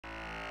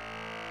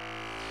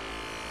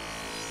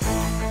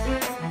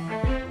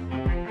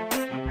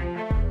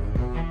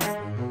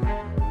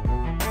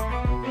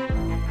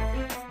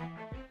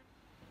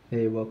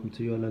welcome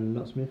to your learning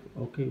Locksmith.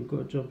 Okay, we've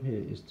got a job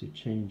here is to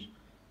change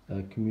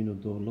a communal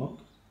door lock.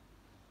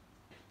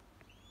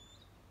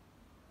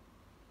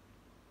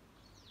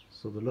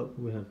 So the lock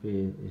we have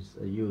here is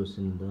a Euro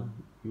cylinder,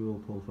 Euro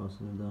profile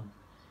cylinder,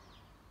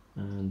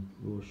 and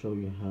we'll show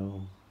you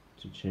how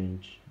to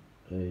change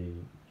a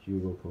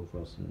Euro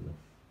profile cylinder.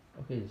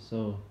 Okay,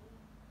 so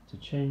to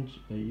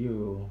change a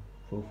Euro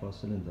profile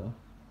cylinder,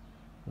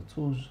 the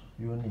tools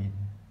you'll need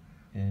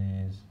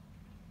is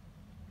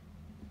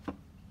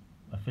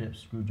a Phillips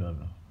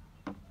screwdriver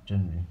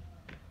generally,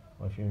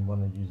 or if you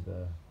want to use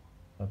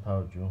a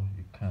power drill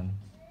you can,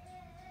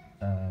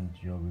 and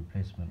your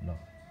replacement lock.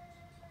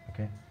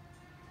 Okay.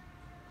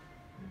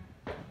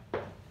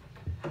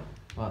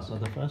 Alright, so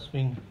the first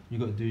thing you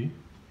got to do,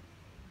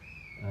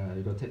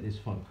 you got to take this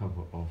front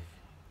cover off.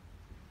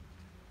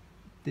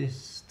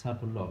 This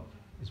type of lock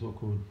is what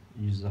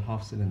uses a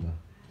half cylinder.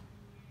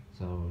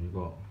 So you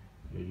got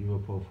your Euro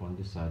profile on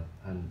this side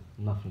and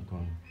nothing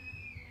on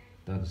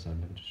the other side.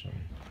 Let me just show you.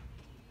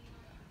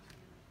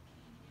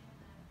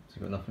 So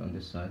you've got nothing on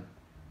this side.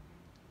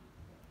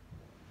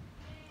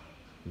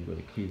 You've got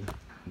the key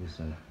on this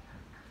side.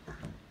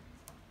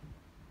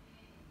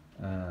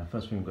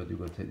 First thing you've got to do,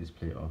 you've got to take this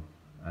plate off,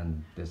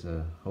 and there's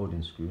a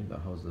holding screw that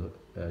holds the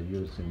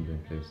Euro cylinder in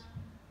place.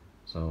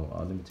 So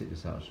let me take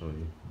this out and show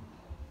you.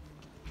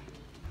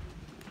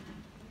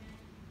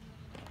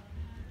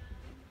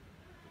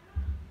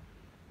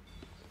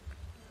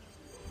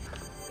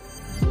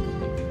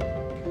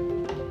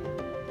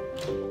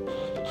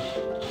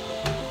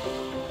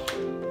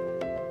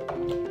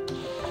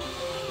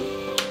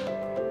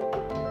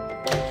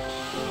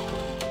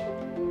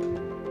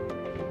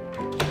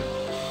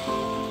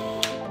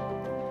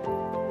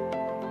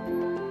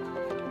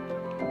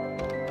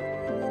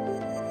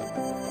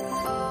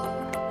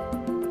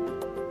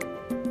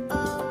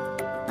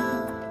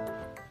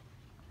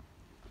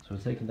 So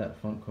we're taking that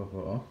front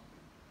cover off,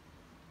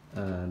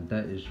 and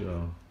that is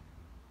your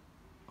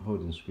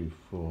holding screw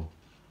for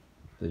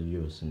the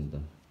Euro cylinder.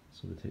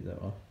 So we'll take that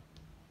off.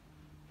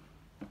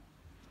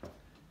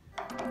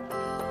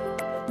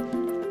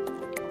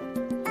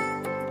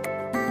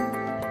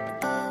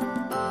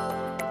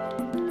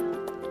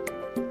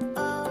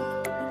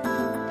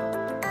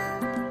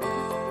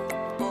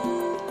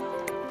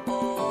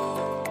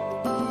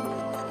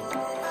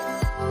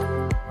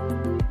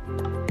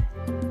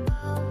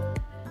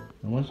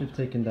 Once you've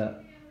taken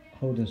that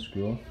holding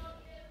screw off,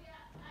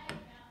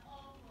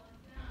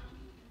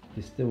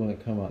 you still want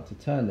to come out. To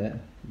turn it,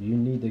 you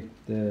need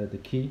the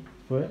key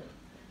for it.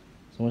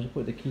 So once you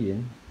put the key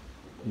in,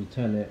 you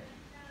turn it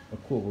a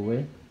quarter of a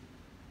way,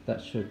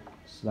 that should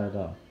slide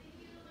out.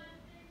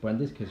 But in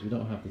this case, we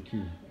don't have the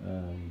key.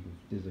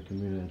 This is a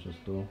communal entrance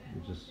door.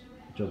 The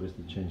job is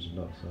to change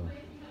the lock. So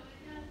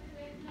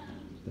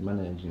the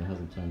manual engineer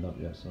hasn't turned up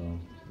yet, so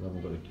we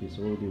haven't got the key.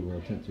 So what we'll do, we'll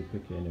attempt to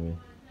pick it anyway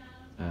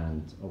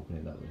and open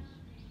it that way.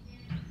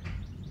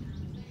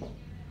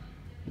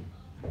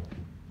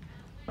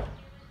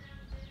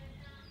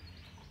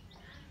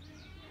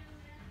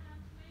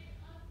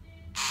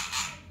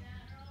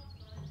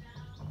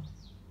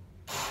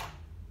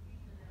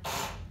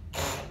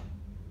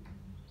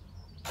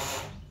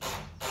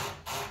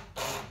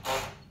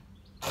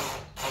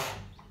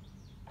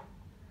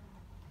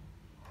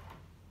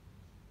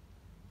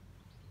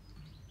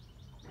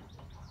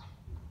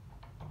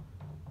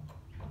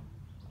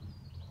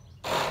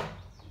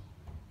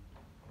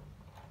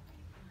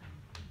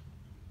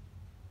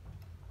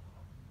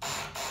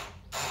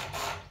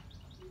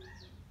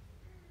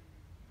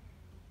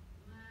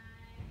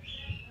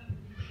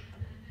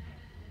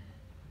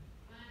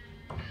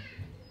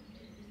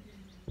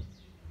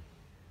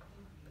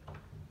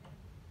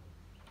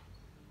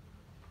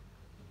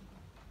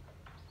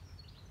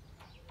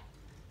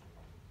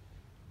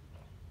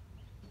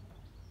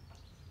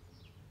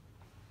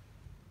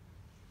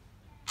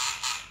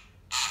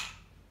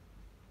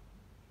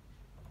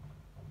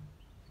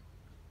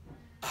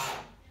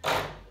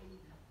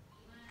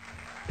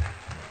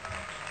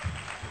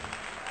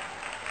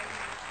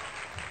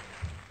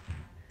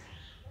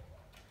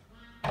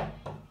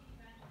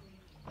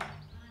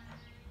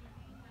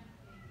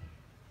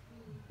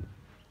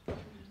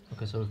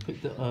 Okay, so we've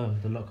picked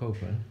the lock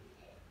open.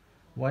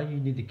 Why you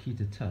need the key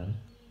to turn,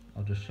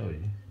 I'll just show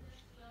you.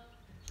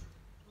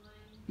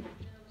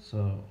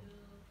 So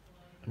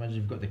imagine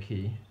you've got the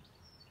key.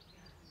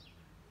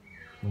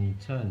 When you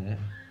turn it,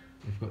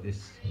 you've got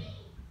this,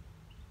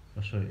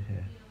 I'll show you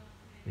here,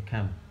 the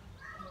cam.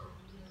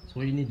 So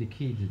what you need the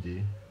key to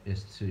do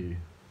is to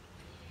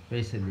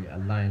basically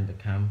align the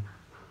cam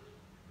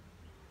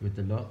with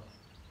the lock,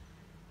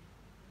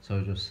 so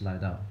it'll just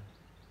slide out.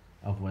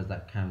 Otherwise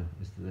that cam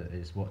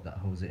is what that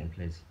holds it in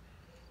place.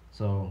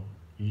 So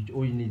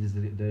all you need is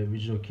the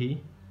original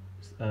key.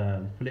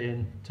 Put it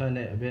in, turn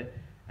it a bit,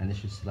 and it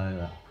should slide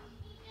out.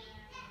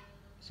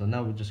 So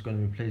now we're just going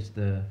to replace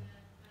the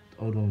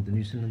old one with the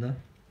new cylinder.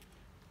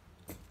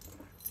 You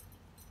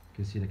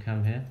can see the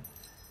cam here.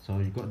 So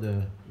you've got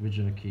the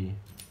original key,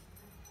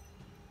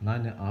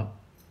 line it up,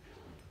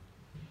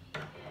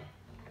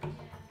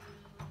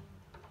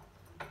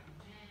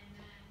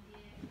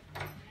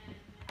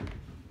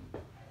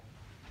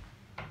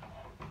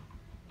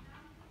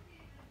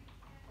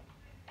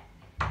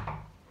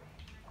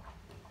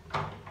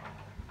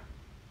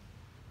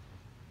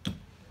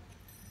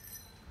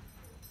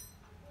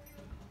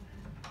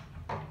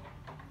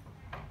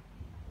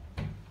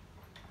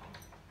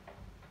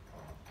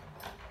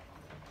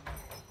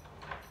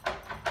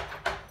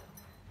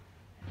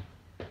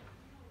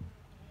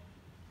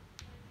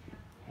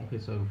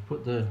 Okay, so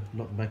put the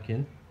lock back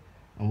in,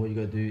 and what you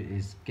gotta do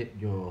is get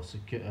your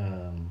secure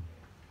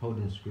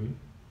holding screw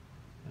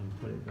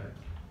and put it back.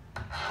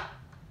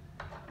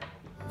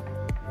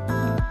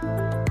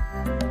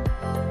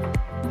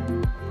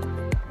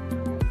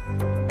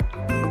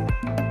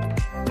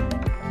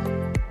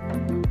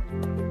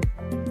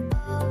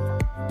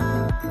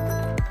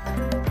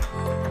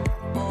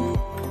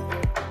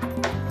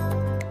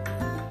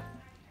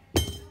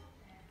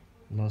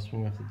 Last thing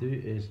we have to do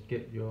is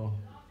get your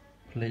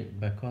plate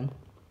back on.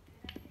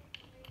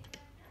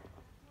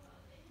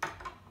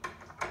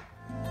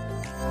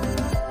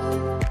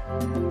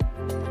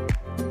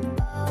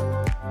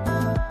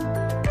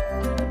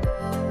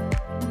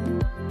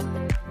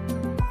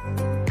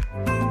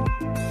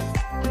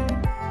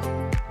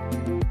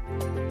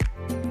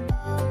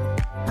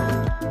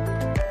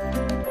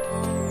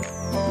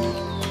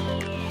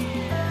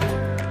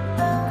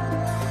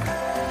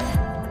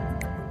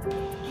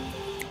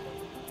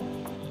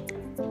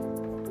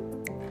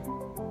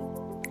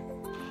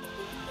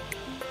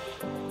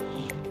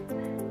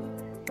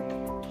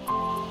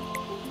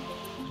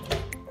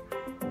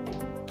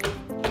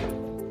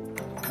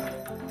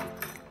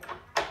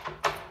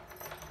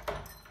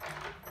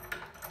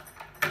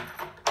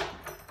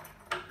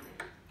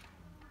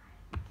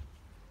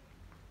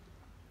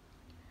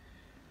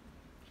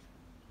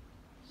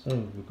 So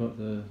we've got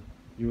the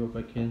Euro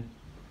back in.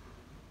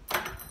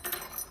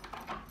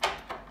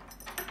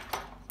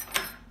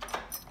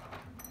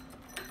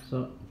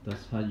 So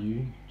that's how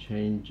you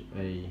change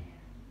a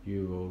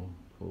Euro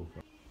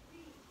profile.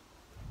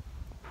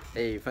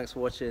 Hey, thanks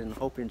for watching.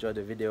 Hope you enjoyed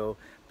the video.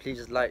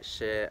 Please like,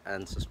 share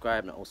and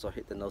subscribe, and also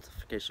hit the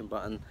notification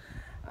button,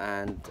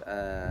 and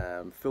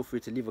feel free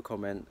to leave a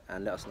comment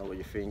and let us know what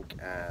you think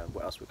and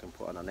what else we can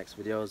put on our next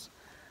videos.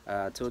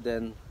 Till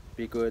then,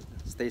 be good,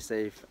 stay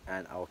safe,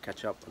 and I'll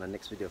catch up on the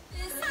next video.